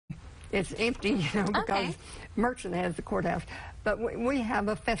it's empty, you know, because Merchant has the courthouse. But we have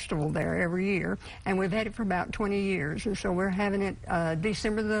a festival there every year, and we've had it for about 20 years. And so we're having it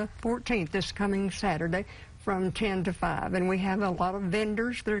December the 14th, this coming Saturday, from 10 to 5. And we have a lot of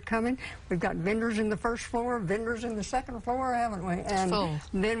vendors that are coming. We've got vendors in the first floor, vendors in the second floor, haven't we? And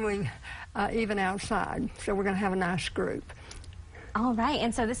then we even outside. So we're going to have a nice group. All right,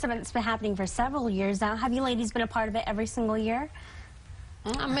 and so this event's been happening for several years now. Have you ladies been a part of it every single year?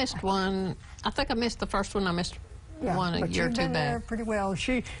 I missed one. I think I missed the first one. I missed one a year or two back. There pretty well.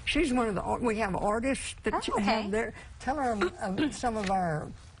 She's one of the, we have artists that have there. Tell her some of our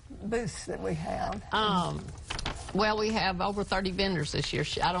booths that we have. Well, we have over 30 vendors this year.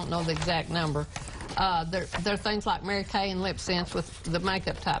 I don't know the exact number. There are things like Mary Kay and Lip Sense with the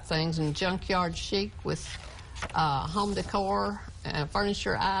makeup type things, and Junkyard Chic with home decor,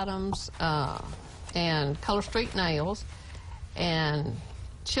 furniture items, and Color Street Nails, and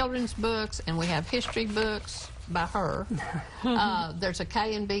children's books, and we have history books by her. There's a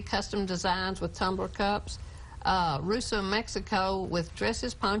K&B Custom Designs with tumbler cups, Russo Mexico with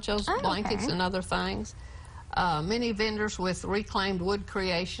dresses, ponchos, blankets, and other things. Many vendors with reclaimed wood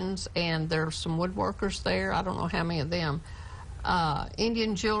creations, and there's some woodworkers there. I don't know how many of them.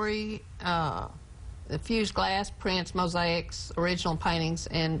 Indian jewelry, fused glass, prints, mosaics, original paintings,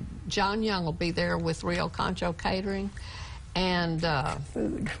 and John Young will be there with Rio Concho Catering, and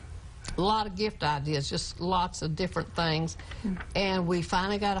food. A lot of gift ideas, just lots of different things. And we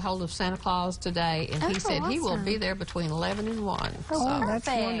finally got a hold of Santa Claus today, and he said he will be there between 11 and 1. Oh, that's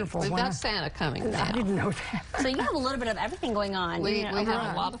wonderful. We've got Santa coming now. I didn't know that. So you have a little bit of everything going on. We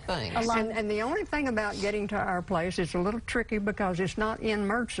have a lot of things. And the only thing about getting to our place is a little tricky because it's not in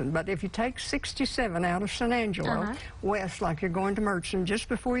Merchant, but if you take 67 out of San Angelo, west, like you're going to Merchant, just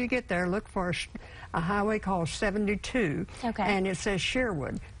before you get there, look for a highway called 72, and it says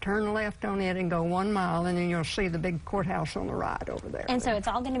Sherwood. Turn left on it and go 1 mile, and then you'll see the big courthouse on the right over there. And so it's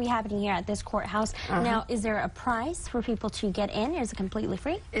all going to be happening here at this courthouse. Now, is there a price for people to get in, or is it completely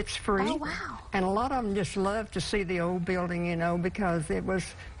free? It's free. Oh, wow. And a lot of them just love to see the old building, you know, because it was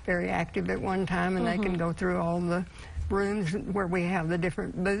very active at one time, and they can go through all the rooms where we have the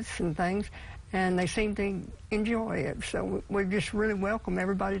different booths and things, and they seem to enjoy it. So we just really welcome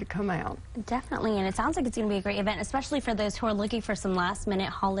everybody to come out. Definitely, and it sounds like it's going to be a great event, especially for those who are looking for some last-minute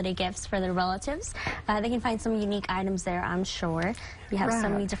holiday gifts for their relatives. They can find some unique items there, I'm sure. You have so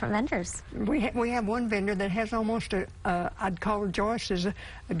many different vendors. We have one vendor that has almost I'd call Joyce as a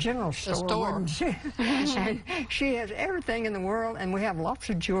general store. She? And she has everything in the world, and we have lots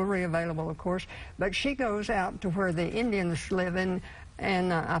of jewelry available, of course, but she goes out to where the Indians live in,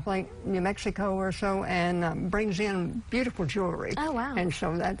 and I think New Mexico or so, and brings in beautiful jewelry. Oh, wow. And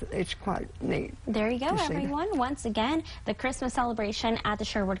so it's quite neat. There you go, everyone. Once again, the Christmas celebration at the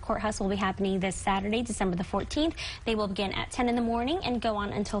Sherwood Courthouse will be happening this Saturday, December the 14th. They will begin at 10 in the morning and go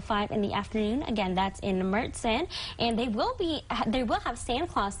on until 5 in the afternoon. Again, that's in Mertzon. And they will have Santa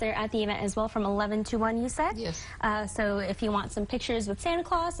Claus there at the event as well from 11 to 1, you said? Yes. So if you want some pictures with Santa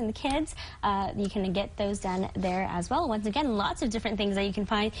Claus and the kids, you can get those done there as well. Once again, lots of different things that you can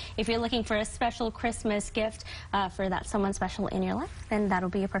find. If you're looking for a special Christmas gift for that someone special in your life, then that'll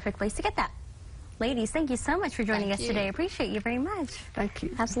be a perfect place to get that. Ladies, thank you so much for joining us today. I appreciate you very much. Thank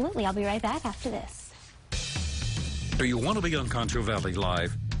you. Absolutely. I'll be right back after this. Do you want to be on Concho Valley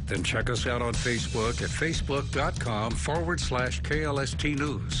Live? Then check us out on Facebook at facebook.com/KLST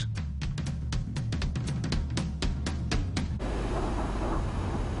News.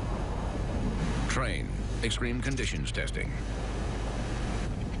 Train. Extreme conditions testing.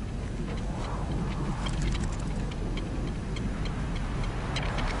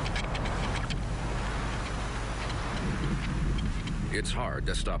 It's hard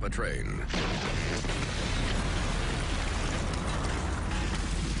to stop a train.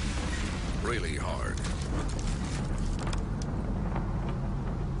 Really hard.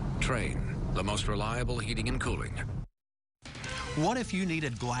 Train, the most reliable heating and cooling. What if you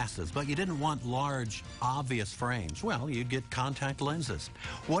needed glasses, but you didn't want large, obvious frames? Well, you'd get contact lenses.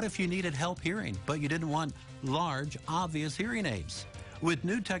 What if you needed help hearing, but you didn't want large, obvious hearing aids? With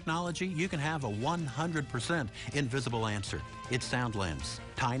new technology, you can have a 100% invisible answer. It's SoundLens.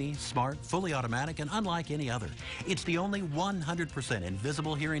 Tiny, smart, fully automatic, and unlike any other. It's the only 100%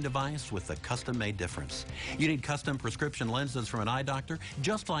 invisible hearing device with a custom-made difference. You need custom prescription lenses from an eye doctor,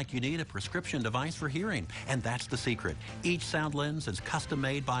 just like you need a prescription device for hearing. And that's the secret. Each SoundLens is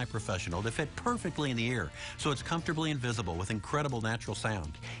custom-made by a professional to fit perfectly in the ear, so it's comfortably invisible with incredible natural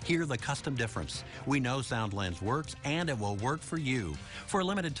sound. Hear the custom difference. We know SoundLens works, and it will work for you. For a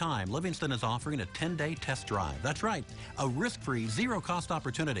limited time, Livingston is offering a 10-day test drive. That's right, a risk-free, zero-cost opportunity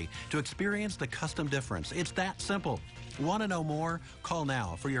opportunity to experience the custom difference. It's that simple. Want to know more? Call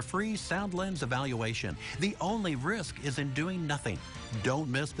now for your free sound lens evaluation. The only risk is in doing nothing. Don't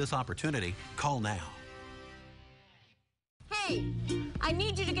miss this opportunity. Call now. Hey, I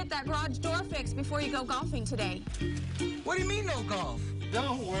need you to get that garage door fixed before you go golfing today. What do you mean no golf?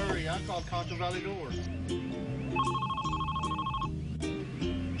 Don't worry, I called Concho Valley Door.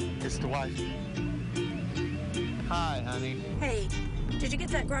 It's the wife. Hi, honey. Hey, did you get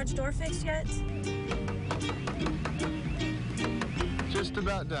that garage door fixed yet? Just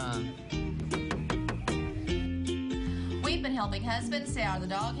about done. We've been helping husbands stay out of the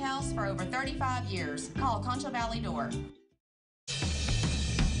doghouse for over 35 years. Call Concho Valley Door.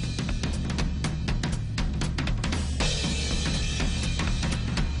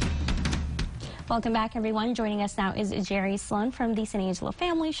 Welcome back, everyone. Joining us now is Jerry Sloan from the San Angelo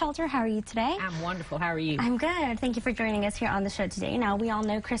Family Shelter. How are you today? I'm wonderful. How are you? I'm good. Thank you for joining us here on the show today. Now, we all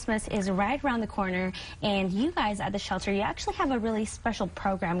know Christmas is right around the corner, and you guys at the shelter, you actually have a really special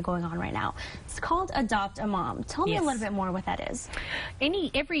program going on right now. It's called Adopt a Mom. Tell me a little bit more what that is.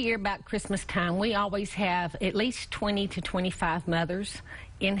 Every year about Christmas time, we always have at least 20 to 25 mothers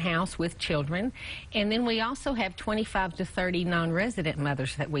in-house with children, and then we also have 25 to 30 non-resident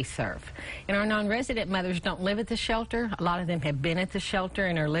mothers that we serve. And our non-resident mothers don't live at the shelter. A lot of them have been at the shelter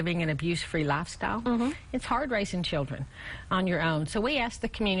and are living an abuse-free lifestyle. It's hard raising children on your own. So we ask the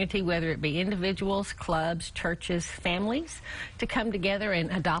community, whether it be individuals, clubs, churches, families, to come together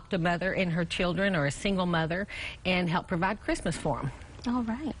and adopt a mother and her children, or a single mother, and help provide Christmas for them. All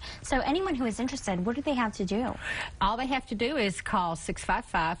right. So anyone who is interested, what do they have to do? All they have to do is call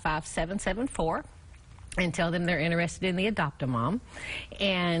 655-5774 and tell them they're interested in the Adopt-A-Mom.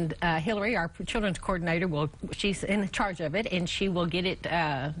 And Hillary, our children's coordinator, she's in charge of it, and she will get it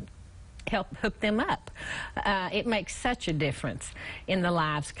help hook them up. It makes such a difference in the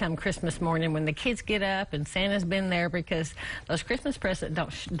lives come Christmas morning when the kids get up and Santa's been there, because those Christmas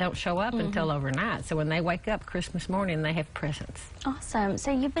presents don't show up until overnight. So when they wake up Christmas morning, they have presents. Awesome. So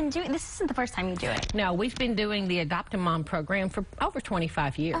you've been doing, this isn't the first time you do it. No, we've been doing the Adopt a Mom program for over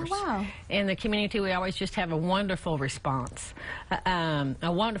 25 years. Oh, wow. In the community, we always just have a wonderful response. A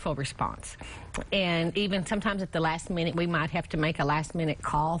wonderful response. And even sometimes at the last minute, we might have to make a last minute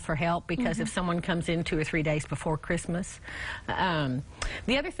call for help, because if someone comes in 2 or 3 days before Christmas. The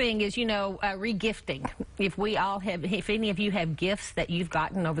other thing is, re-gifting. If any of you have gifts that you've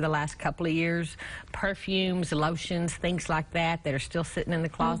gotten over the last couple of years, perfumes, lotions, things like that are still sitting in the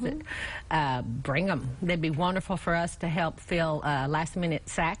closet, bring them. They'd be wonderful for us to help fill last minute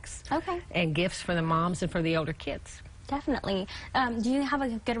sacks and gifts for the moms and for the older kids. Definitely. Do you have a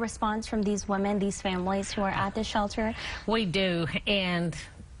good response from these women, these families who are at the shelter? We do, and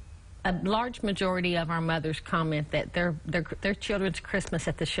a large majority of our mothers comment that their children's Christmas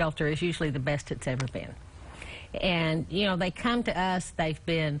at the shelter is usually the best it's ever been. And, they come to us, they've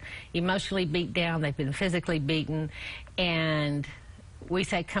been emotionally beat down, they've been physically beaten, and we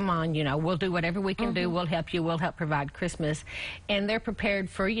say, come on, we'll do whatever we can do. We'll help you. We'll help provide Christmas. And they're prepared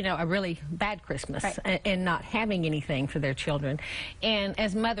for, a really bad Christmas and not having anything for their children. And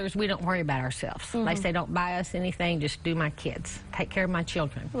as mothers, we don't worry about ourselves. They say, don't buy us anything. Just do my kids. Take care of my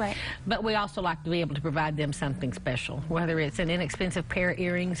children. Right. But we also like to be able to provide them something special, whether it's an inexpensive pair of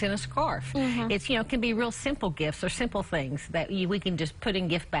earrings and a scarf. It's, can be real simple gifts or simple things that we can just put in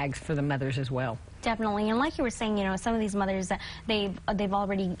gift bags for the mothers as well. Definitely, and like you were saying, some of these mothers, they've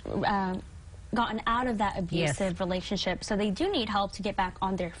already gotten out of that abusive relationship, so they do need help to get back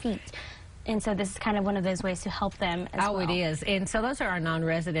on their feet. And so this is kind of one of those ways to help them as well. Oh, it is. And so those are our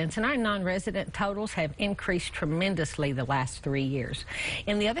non-residents. And our non-resident totals have increased tremendously the last 3 years.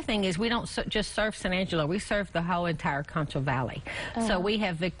 And the other thing is, we don't just serve San Angelo. We serve the whole entire Concho Valley. So we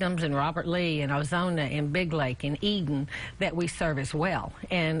have victims in Robert Lee and Ozona and Big Lake and Eden that we serve as well.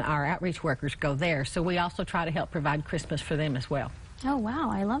 And our outreach workers go there. So we also try to help provide Christmas for them as well. Oh, wow,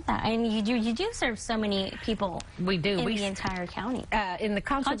 I love that. And you do serve so many people. We do. In the entire county. In the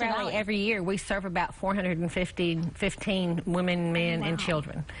Concho Valley, every year we serve about 415 women, men, and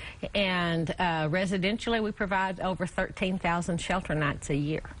children. And residentially, we provide over 13,000 shelter nights a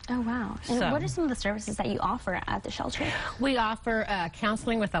year. Oh, wow. And what are some of the services that you offer at the shelter? We offer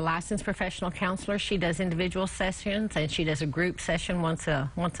counseling with a licensed professional counselor. She does individual sessions, and she does a group session once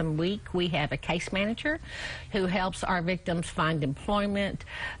a week. We have a case manager who helps our victims find employment,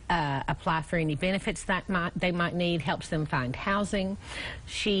 apply for any benefits that they might need, helps them find housing.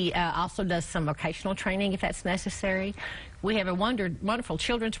 She also does some vocational training if that's necessary. We have a wonderful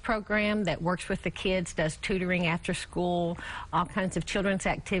children's program that works with the kids, does tutoring after school, all kinds of children's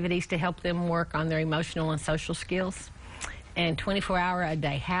activities to help them work on their emotional and social skills. and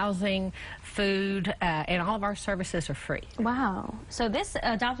 24-hour-a-day housing, food, and all of our services are free. Wow. So this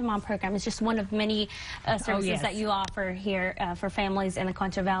Adopt a Mom program is just one of many services that you offer here for families in the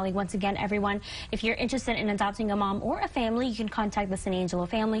Concho Valley. Once again, everyone, if you're interested in adopting a mom or a family, you can contact the San Angelo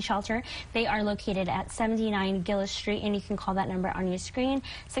Family Shelter. They are located at 79 Gillis Street, and you can call that number on your screen,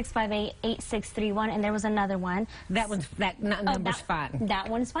 658-8631. And there was another one. That number's fine. That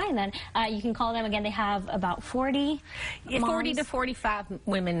one's fine then. You can call them again. They have about 40 to 45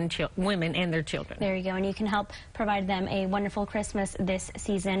 women and their children. There you go, and you can help provide them a wonderful Christmas this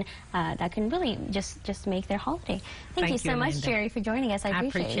season that can really just make their holiday. Thank you so much, Amanda. Jerry, for joining us. I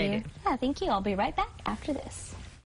appreciate appreciate you. it. Yeah, thank you. I'll be right back after this.